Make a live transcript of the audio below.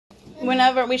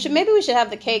Whenever maybe we should have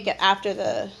the cake after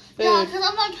the food. Yeah, because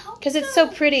I'm like, because it's so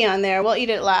pretty on there. We'll eat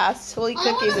it last. We'll eat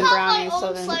cookies and brownies. I want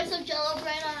So to have my own then slice of Jello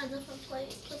bread on a different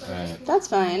plate. Right. that's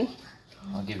fine.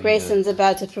 I'll give you Grayson's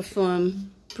about to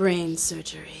perform brain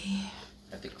surgery.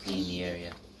 have to clean the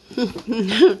area.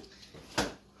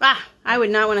 I would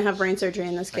not want to have brain surgery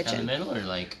in this Like kitchen. in the middle or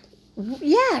like?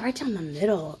 Yeah, right down the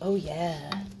middle. Oh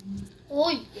yeah. Oh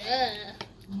yeah.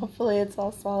 Hopefully it's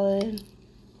all solid.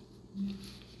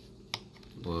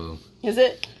 Whoa. Is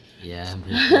it? Yeah.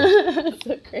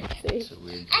 So crazy. So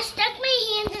weird. I stuck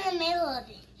my hand in the middle of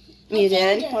it. You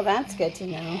did? Well, that's good to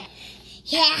know.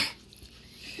 Yeah.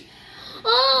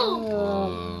 Oh.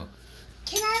 Whoa.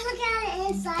 Can I look at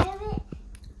it inside of it?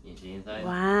 You see inside?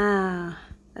 Wow.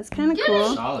 That's kind of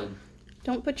cool. Solid.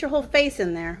 Don't put your whole face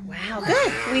in there. Wow,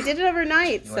 good. We did it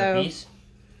overnight, You want a so. piece?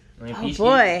 You want a Oh piece,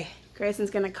 boy. Grayson's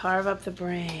going to carve up the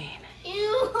brain.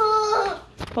 Ew.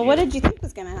 Well, what did you think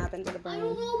was going to happen to the I brain?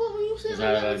 don't know, but when you said Is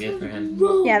that about good for him?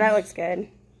 Yeah, that looks good.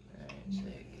 Alright,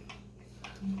 sick.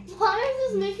 Why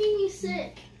is this making me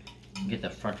sick? Get the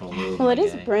frontal lobe. Well, it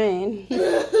is okay? brain.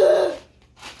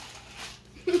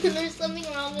 There's something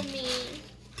wrong with me.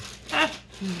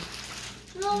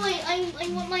 No, wait, I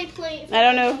want my plate. I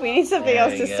don't know if we need something There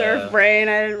else to we go. serve brain.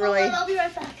 I didn't really. I'll be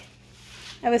right back.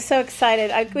 I was so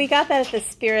excited. We got that at the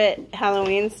Spirit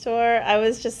Halloween store. I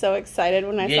was just so excited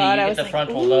when I Yeah, saw it. you I get was the like,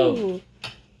 frontal ooh. lobe.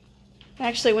 I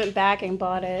actually went back and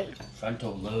bought it.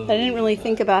 Frontal lobe. I didn't really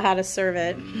think about how to serve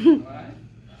it.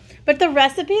 But the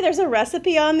recipe, there's a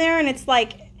recipe on there, and it's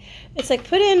like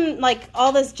put in like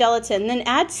all this gelatin, then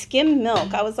add skim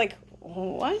milk. I was like,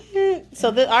 what?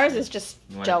 So ours is just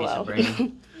You want Jell-O. a piece of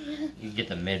brain? You get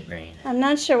the midbrain. I'm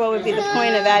not sure what would be the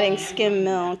point of adding skim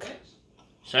milk.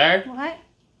 Sir? What?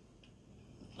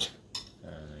 There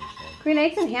you go. Green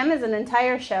Eggs and Ham is an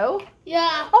entire show?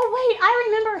 Yeah. Oh, wait, I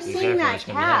remember Be seeing careful, that it's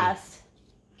gonna be heavy. cast.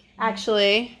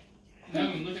 Actually. No,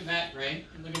 look at that, Ray.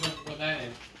 Look at what that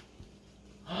is.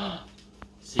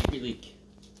 Secretly.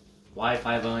 Why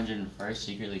 501st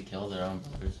secretly killed their own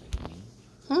brothers?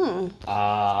 Hmm.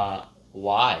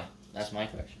 Why? That's my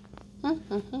question.